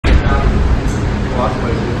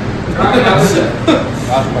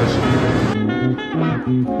Last question.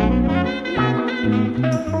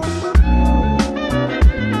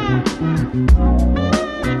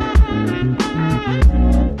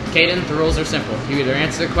 Caden, the rules are simple. You either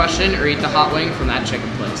answer the question or eat the hot wing from that chicken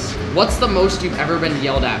place. What's the most you've ever been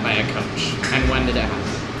yelled at by a coach? And when did it happen?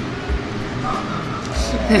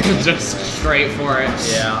 Just straight for it.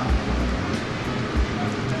 Yeah.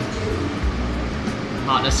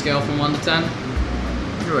 Hotness scale from 1 to 10?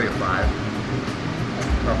 You're like a 5.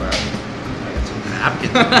 Not bad. I got some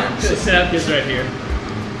napkins. This napkin's right here.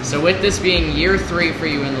 So with this being year 3 for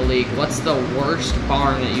you in the league, what's the worst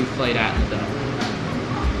barn that you've played at in the dub?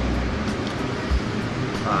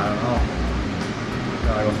 I don't know.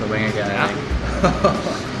 Gotta go for the wing again. Yeah. I think.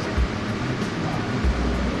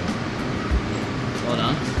 Well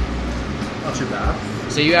done. Not too bad.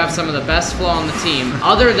 So you have some of the best flow on the team.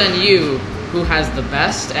 Other than you, who has the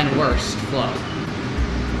best and worst flow?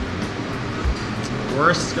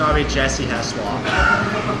 Worst is gotta be Jesse Heswalk.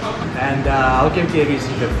 And I'll give Gibby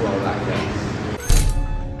some good flow back there.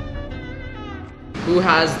 Who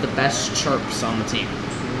has the best chirps on the team?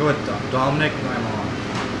 Go with Dominic and my mom.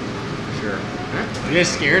 Sure. Huh? You guys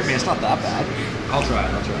scared me. It's not that bad. I'll try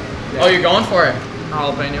it. Oh, you're going for it.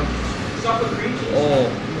 Jalapeno. Oh.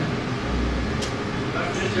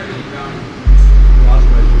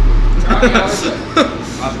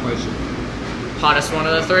 Last question. Hottest one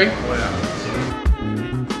of the 3? Oh yeah.